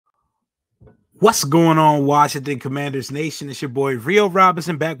What's going on, Washington Commanders Nation? It's your boy Rio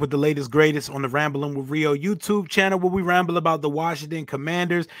Robinson back with the latest greatest on the Rambling with Rio YouTube channel, where we ramble about the Washington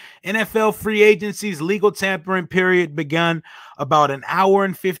Commanders. NFL free agency's legal tampering period begun about an hour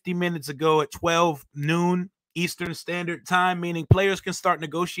and 50 minutes ago at 12 noon Eastern Standard Time, meaning players can start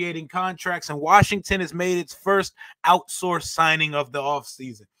negotiating contracts, and Washington has made its first outsourced signing of the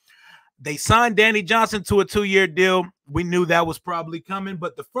offseason. They signed Danny Johnson to a 2-year deal. We knew that was probably coming,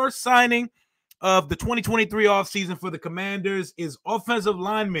 but the first signing of the 2023 offseason for the Commanders is offensive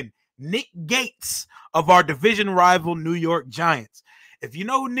lineman Nick Gates of our division rival New York Giants. If you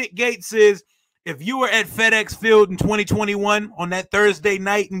know who Nick Gates is, if you were at FedEx Field in 2021 on that Thursday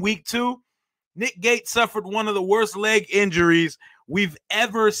night in week 2, Nick Gates suffered one of the worst leg injuries we've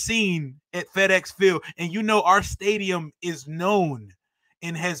ever seen at FedEx Field. And you know our stadium is known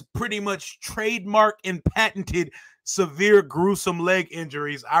and has pretty much trademarked and patented severe, gruesome leg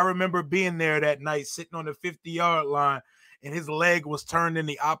injuries. I remember being there that night, sitting on the 50-yard line, and his leg was turned in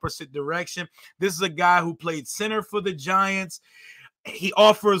the opposite direction. This is a guy who played center for the Giants. He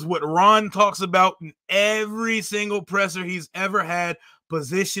offers what Ron talks about in every single presser he's ever had,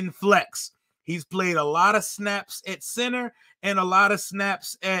 position flex. He's played a lot of snaps at center and a lot of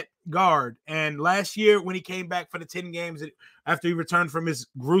snaps at guard. And last year, when he came back for the 10 games after he returned from his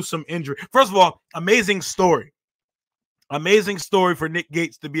gruesome injury, first of all, amazing story. Amazing story for Nick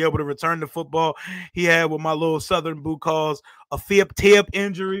Gates to be able to return to football. He had what my little Southern boo calls a fib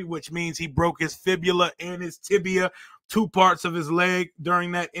injury, which means he broke his fibula and his tibia, 2 parts of his leg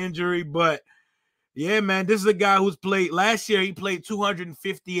during that injury. But yeah, man, this is a guy who's played last year. He played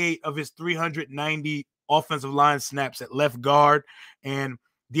 258 of his 390 offensive line snaps at left guard, and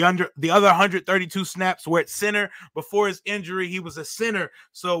the other 132 snaps were at center. Before his injury, he was a center.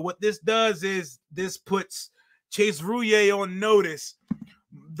 So what this does is this puts Chase Roullier on notice.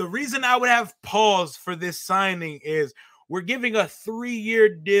 The reason I would have pause for this signing is we're giving a 3-year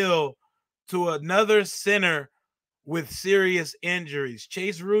deal to another center with serious injuries.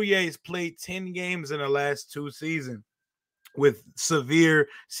 Chase Roullier has played 10 games in the last 2 seasons with severe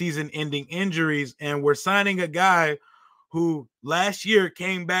season-ending injuries, and we're signing a guy who last year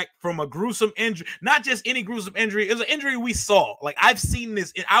came back from a gruesome injury. Not just any gruesome injury. It was an injury we saw. Like, I've seen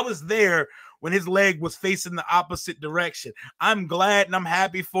this. I was there when his leg was facing the opposite direction. I'm glad and I'm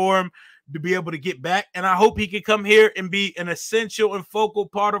happy for him to be able to get back, and I hope he can come here and be an essential and focal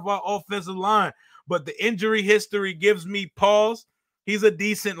part of our offensive line. But the injury history gives me pause. He's a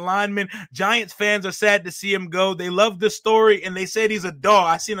decent lineman. Giants fans are sad to see him go. They love the story, and they said he's a dog.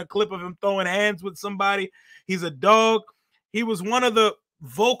 I seen a clip of him throwing hands with somebody. He's a dog. He was one of the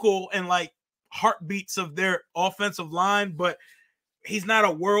vocal and, like, heartbeats of their offensive line, but he's not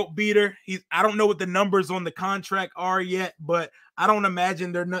a world beater. I don't know what the numbers on the contract are yet, but I don't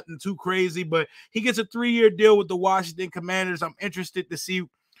imagine they're nothing too crazy. But he gets a 3-year deal with the Washington Commanders. I'm interested to see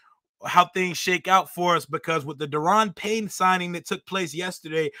how things shake out for us, because with the Deron Payne signing that took place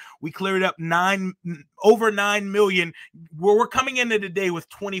yesterday, we cleared up over $9 million. We're coming into the day with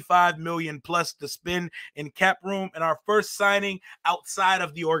 $25 million plus to spend in cap room. And our first signing outside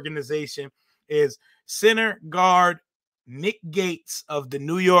of the organization is center guard Nick Gates of the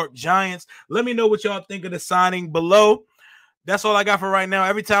New York Giants. Let me know what y'all think of the signing below. That's all I got for right now.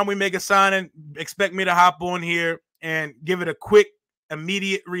 Every time we make a signing, expect me to hop on here and give it a quick,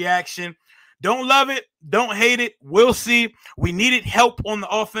 immediate reaction. Don't love it. Don't hate it. We'll see. We needed help on the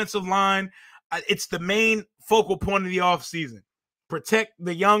offensive line. It's the main focal point of the offseason. Protect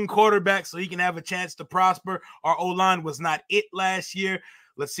the young quarterback so he can have a chance to prosper. Our O-line was not it last year.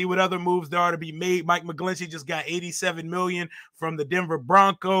 Let's see what other moves there are to be made. Mike McGlinchey just got $87 million from the Denver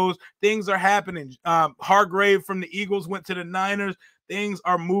Broncos. Things are happening. Hargrave from the Eagles went to the Niners. Things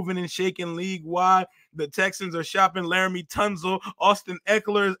are moving and shaking league-wide. The Texans are shopping Laramie Tunzel. Austin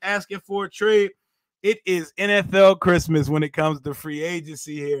Eckler is asking for a trade. It is NFL Christmas when it comes to free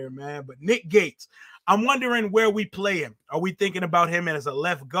agency here, man. But Nick Gates, I'm wondering where we play him. Are we thinking about him as a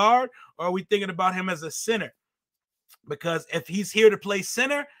left guard, or are we thinking about him as a center? Because if he's here to play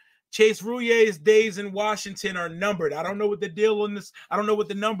center, Chase Roulier's days in Washington are numbered. I don't know what the deal on this. I don't know what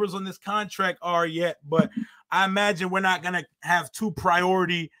the numbers on this contract are yet, but I imagine we're not going to have 2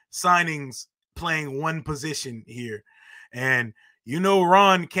 priority signings playing one position here. And you know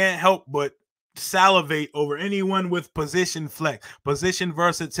Ron can't help but salivate over anyone with position flex, position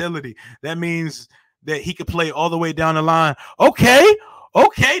versatility. That means that he could play all the way down the line.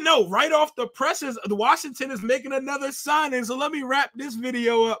 Okay, no, right off the presses, the Washington is making another signing. So let me wrap this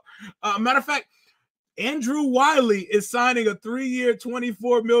video up. Matter of fact, Andrew Wylie is signing a 3-year,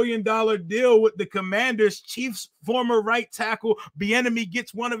 $24 million deal with the Commanders. Chiefs former right tackle Bieniemy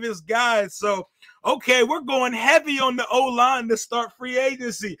gets one of his guys. So, okay, we're going heavy on the O-line to start free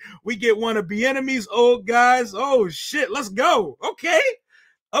agency. We get one of Bieniemy's old guys. Oh, shit, let's go. Okay.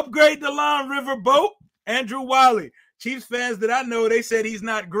 Upgrade the line, Riverboat. Andrew Wylie. Chiefs fans that I know, they said he's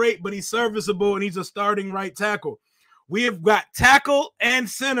not great, but he's serviceable and he's a starting right tackle. We have got tackle and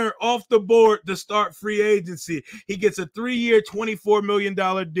center off the board to start free agency. He gets a 3-year, $24 million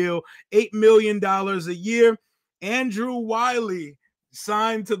deal, $8 million a year. Andrew Wylie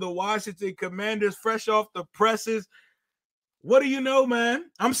signed to the Washington Commanders, fresh off the presses. What do you know, man?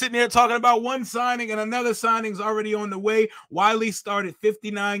 I'm sitting here talking about one signing and another signing's already on the way. Wylie started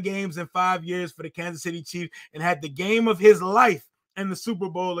 59 games in 5 years for the Kansas City Chiefs and had the game of his life in the Super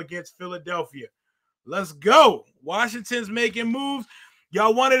Bowl against Philadelphia. Let's go. Washington's making moves.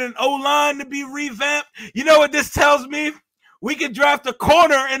 Y'all wanted an O-line to be revamped. You know what this tells me? We could draft a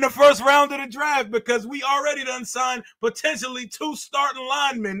corner in the first round of the draft because we already done signed potentially 2 starting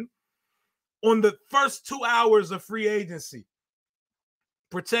linemen on the first 2 hours of free agency.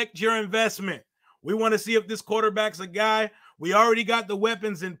 Protect your investment. We want to see if this quarterback's a guy. We already got the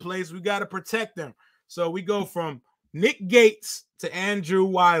weapons in place. We got to protect them. So we go from Nick Gates to Andrew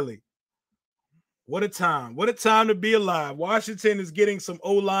Wylie. What a time. What a time to be alive. Washington is getting some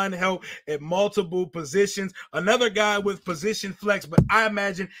O-line help at multiple positions. Another guy with position flex, but I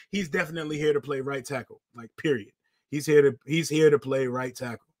imagine he's definitely here to play right tackle. Like, period. He's here to play right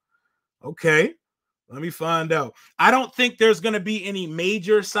tackle. Okay. Let me find out. I don't think there's going to be any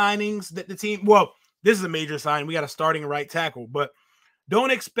major signings that the team – well, this is a major sign. We got a starting right tackle, but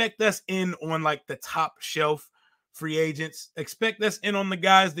don't expect us in on like the top shelf free agents. Expect us in on the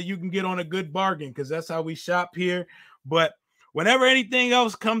guys that you can get on a good bargain because that's how we shop here. But whenever anything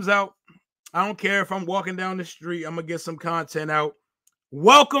else comes out, I don't care if I'm walking down the street, I'm going to get some content out.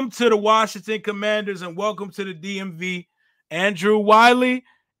 Welcome to the Washington Commanders and welcome to the DMV. Andrew Wylie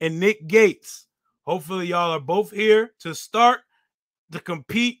and Nick Gates. Hopefully y'all are both here to start, to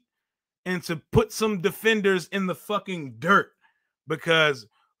compete, and to put some defenders in the fucking dirt because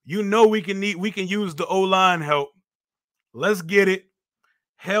you know we can use the O-line help. Let's get it.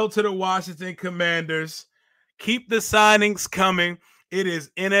 Hell to the Washington Commanders. Keep the signings coming. It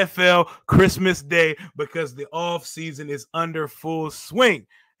is NFL Christmas Day because the offseason is under full swing.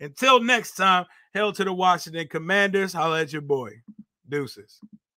 Until next time, hell to the Washington Commanders. Holla at your boy. Deuces.